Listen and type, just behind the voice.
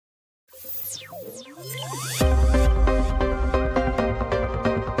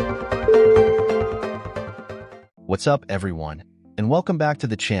What's up, everyone, and welcome back to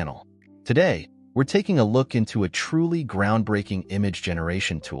the channel. Today, we're taking a look into a truly groundbreaking image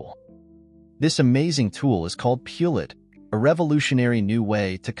generation tool. This amazing tool is called PuLID, a revolutionary new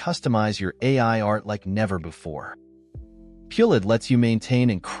way to customize your AI art like never before. PuLID lets you maintain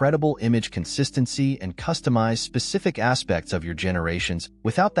incredible image consistency and customize specific aspects of your generations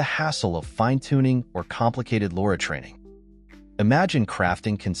without the hassle of fine-tuning or complicated LoRA training. Imagine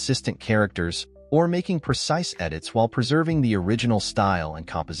crafting consistent characters or making precise edits while preserving the original style and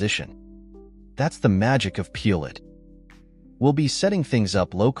composition. That's the magic of PuLID. We'll be setting things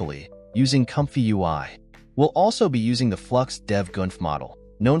up locally using ComfyUI. We'll also be using the Flux Dev GGUF model,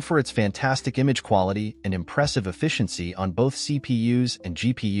 known for its fantastic image quality and impressive efficiency on both CPUs and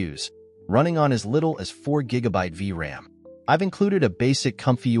GPUs, running on as little as 4 GB VRAM. I've included a basic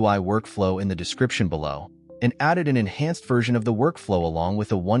ComfyUI workflow in the description below, and added an enhanced version of the workflow along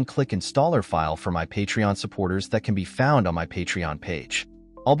with a one-click installer file for my Patreon supporters that can be found on my Patreon page.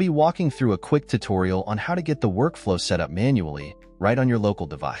 I'll be walking through a quick tutorial on how to get the workflow set up manually right on your local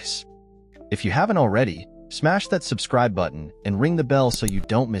device. If you haven't already, smash that subscribe button and ring the bell so you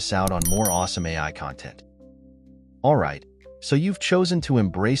don't miss out on more awesome AI content. Alright, so you've chosen to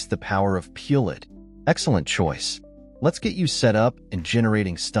embrace the power of PuLID. Excellent choice. Let's get you set up and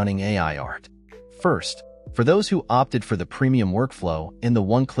generating stunning AI art. First, for those who opted for the premium workflow in the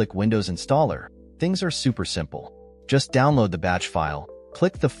one-click Windows installer, things are super simple. Just download the batch file,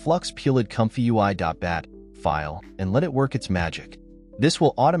 click the Flux PuLID ComfyUI.bat file, and let it work its magic. This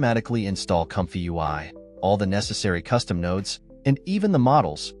will automatically install ComfyUI, all the necessary custom nodes, and even the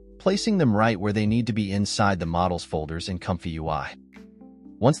models, placing them right where they need to be inside the models folders in ComfyUI.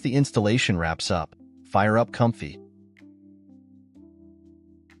 Once the installation wraps up, fire up Comfy.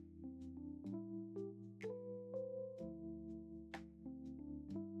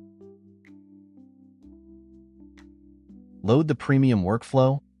 Load the premium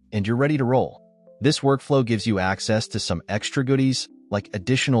workflow, and you're ready to roll. This workflow gives you access to some extra goodies like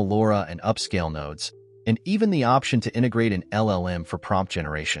additional LoRA and upscale nodes, and even the option to integrate an LLM for prompt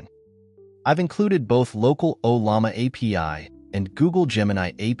generation. I've included both local Llama API and Google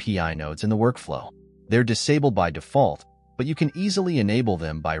Gemini API nodes in the workflow. They're disabled by default, but you can easily enable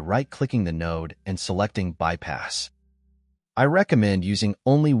them by right-clicking the node and selecting Bypass. I recommend using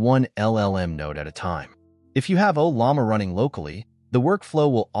only one LLM node at a time. If you have Llama running locally, the workflow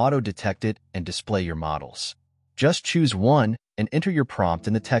will auto-detect it and display your models. Just choose one and enter your prompt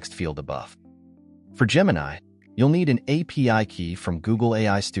in the text field above. For Gemini, you'll need an API key from Google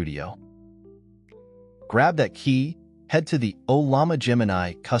AI Studio. Grab that key, head to the Llama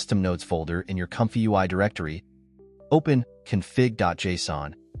Gemini Custom Nodes folder in your ComfyUI directory, open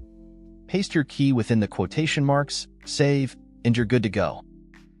config.json, paste your key within the quotation marks, save, and you're good to go.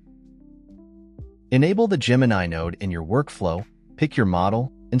 Enable the Gemini node in your workflow, pick your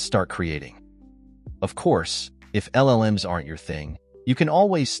model, and start creating. Of course, if LLMs aren't your thing, you can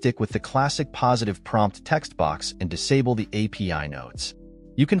always stick with the classic positive prompt text box and disable the API nodes.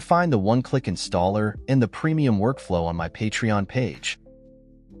 You can find the one-click installer and the premium workflow on my Patreon page.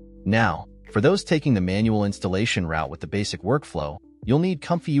 Now, for those taking the manual installation route with the basic workflow, you'll need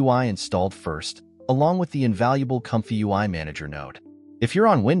ComfyUI installed first, along with the invaluable ComfyUI-Manager node. If you're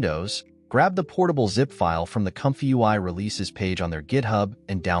on Windows, grab the portable zip file from the ComfyUI releases page on their GitHub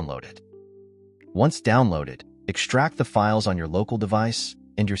and download it. Once downloaded, extract the files on your local device,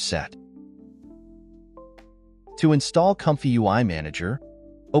 and you're set. To install ComfyUI-Manager,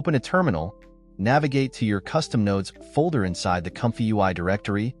 open a terminal, navigate to your Custom Nodes folder inside the ComfyUI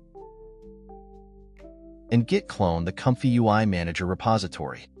directory, and git clone the ComfyUI-Manager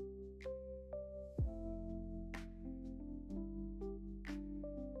repository.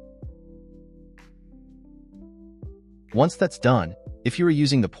 Once that's done, if you are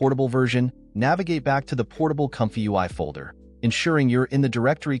using the portable version, navigate back to the portable ComfyUI folder, ensuring you're in the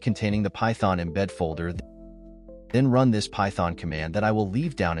directory containing the Python embed folder. Then run this Python command that I will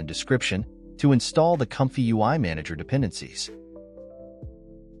leave down in description to install the ComfyUI-Manager dependencies.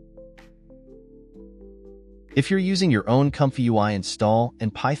 If you're using your own ComfyUI install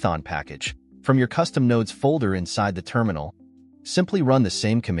and Python package from your custom nodes folder inside the terminal, simply run the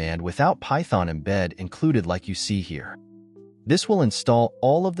same command without Python embed included like you see here. This will install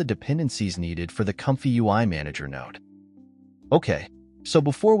all of the dependencies needed for the ComfyUI-Manager node. Okay, so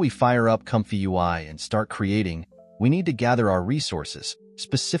before we fire up ComfyUI and start creating, we need to gather our resources,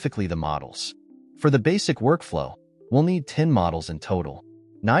 specifically the models. For the basic workflow, we'll need 10 models in total.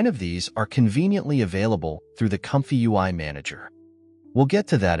 9 of these are conveniently available through the ComfyUI-Manager. We'll get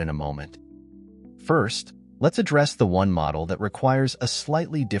to that in a moment. First, let's address the one model that requires a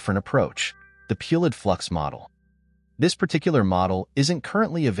slightly different approach, the PuLID Flux model. This particular model isn't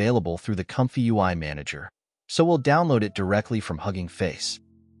currently available through the ComfyUI-Manager, so we'll download it directly from Hugging Face.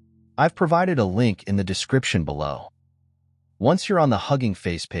 I've provided a link in the description below. Once you're on the Hugging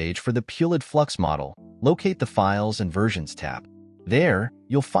Face page for the PuLID Flux model, locate the Files and Versions tab. There,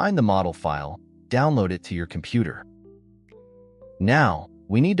 you'll find the model file, download it to your computer. Now,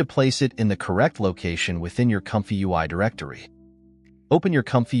 we need to place it in the correct location within your ComfyUI directory. Open your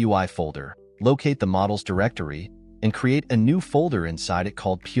ComfyUI folder, locate the models directory, and create a new folder inside it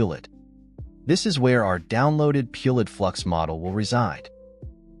called PuLID. This is where our downloaded PuLID Flux model will reside.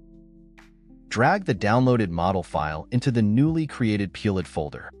 Drag the downloaded model file into the newly created PuLID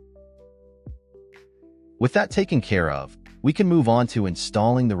folder. With that taken care of, we can move on to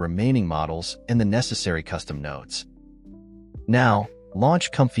installing the remaining models and the necessary custom nodes. Now,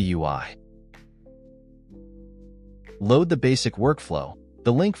 launch ComfyUI. Load the basic workflow,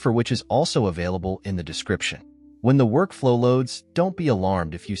 the link for which is also available in the description. When the workflow loads, don't be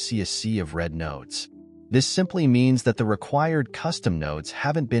alarmed if you see a sea of red nodes. This simply means that the required custom nodes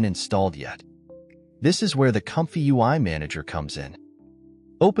haven't been installed yet. This is where the ComfyUI-Manager comes in.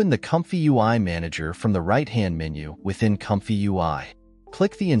 Open the ComfyUI-Manager from the right-hand menu within ComfyUI.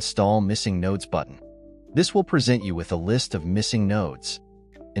 Click the Install Missing Nodes button. This will present you with a list of missing nodes.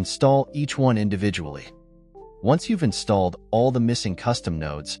 Install each one individually. Once you've installed all the missing custom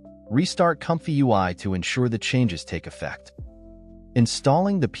nodes, restart ComfyUI to ensure the changes take effect.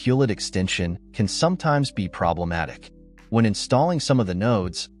 Installing the PuLID extension can sometimes be problematic. When installing some of the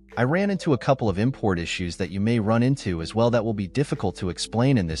nodes, I ran into a couple of import issues that you may run into as well that will be difficult to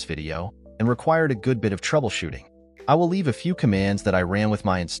explain in this video and required a good bit of troubleshooting. I will leave a few commands that I ran with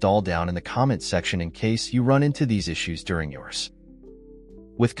my install down in the comments section in case you run into these issues during yours.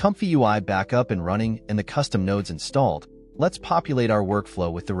 With ComfyUI back up and running and the custom nodes installed, let's populate our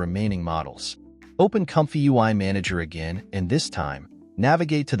workflow with the remaining models. Open ComfyUI-Manager again, and this time,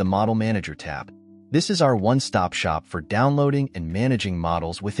 navigate to the Model Manager tab. This is our one-stop shop for downloading and managing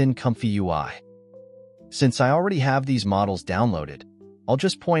models within ComfyUI. Since I already have these models downloaded, I'll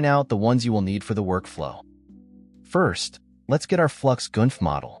just point out the ones you will need for the workflow. First, let's get our Flux GGUF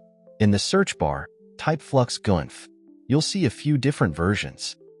model. In the search bar, type Flux GGUF. You'll see a few different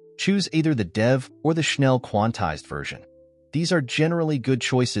versions. Choose either the Dev or the Schnell quantized version. These are generally good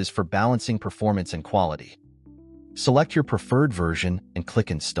choices for balancing performance and quality. Select your preferred version and click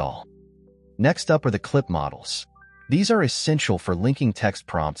Install. Next up are the clip models. These are essential for linking text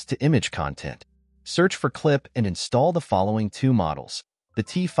prompts to image content. Search for clip and install the following two models, the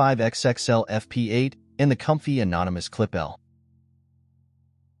T5XXL FP8 and the Comfy Anonymous Clip L.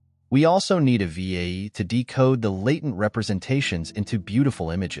 We also need a VAE to decode the latent representations into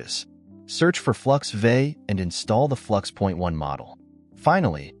beautiful images. Search for Flux VAE and install the Flux.1 model.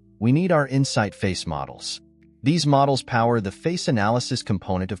 Finally, we need our Insight Face models. These models power the face analysis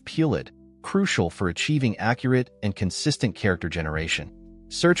component of PuLID, crucial for achieving accurate and consistent character generation.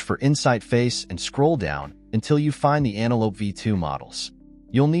 Search for Insight Face and scroll down until you find the Antelope V2 models.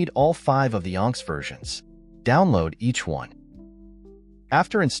 You'll need all 5 of the ONX versions. Download each one.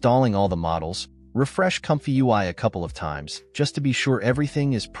 After installing all the models, refresh ComfyUI a couple of times just to be sure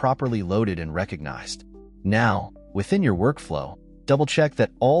everything is properly loaded and recognized. Now, within your workflow, double-check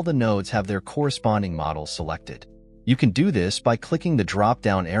that all the nodes have their corresponding models selected. You can do this by clicking the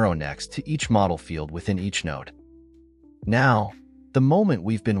drop-down arrow next to each model field within each node. Now, the moment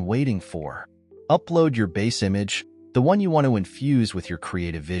we've been waiting for. Upload your base image, the one you want to infuse with your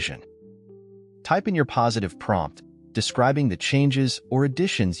creative vision. Type in your positive prompt, describing the changes or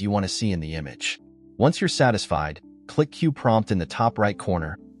additions you want to see in the image. Once you're satisfied, click Q Prompt in the top right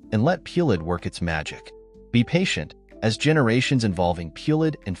corner and let PuLID work its magic. Be patient, as generations involving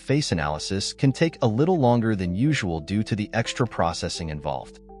PuLID and face analysis can take a little longer than usual due to the extra processing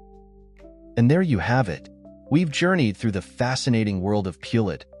involved. And there you have it. We've journeyed through the fascinating world of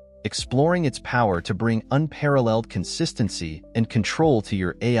PuLID, exploring its power to bring unparalleled consistency and control to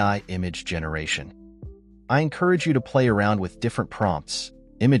your AI image generation. I encourage you to play around with different prompts,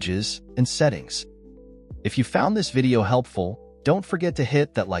 images, and settings. If you found this video helpful, don't forget to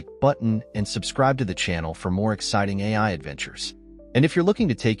hit that like button and subscribe to the channel for more exciting AI adventures. And if you're looking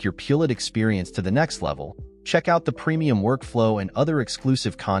to take your PuLID experience to the next level, check out the premium workflow and other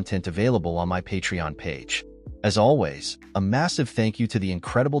exclusive content available on my Patreon page. As always, a massive thank you to the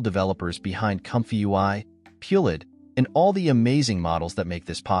incredible developers behind ComfyUI, PuLID, and all the amazing models that make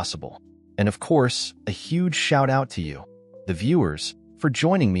this possible. And of course, a huge shout out to you, the viewers, for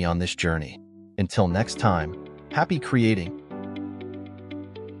joining me on this journey. Until next time, happy creating,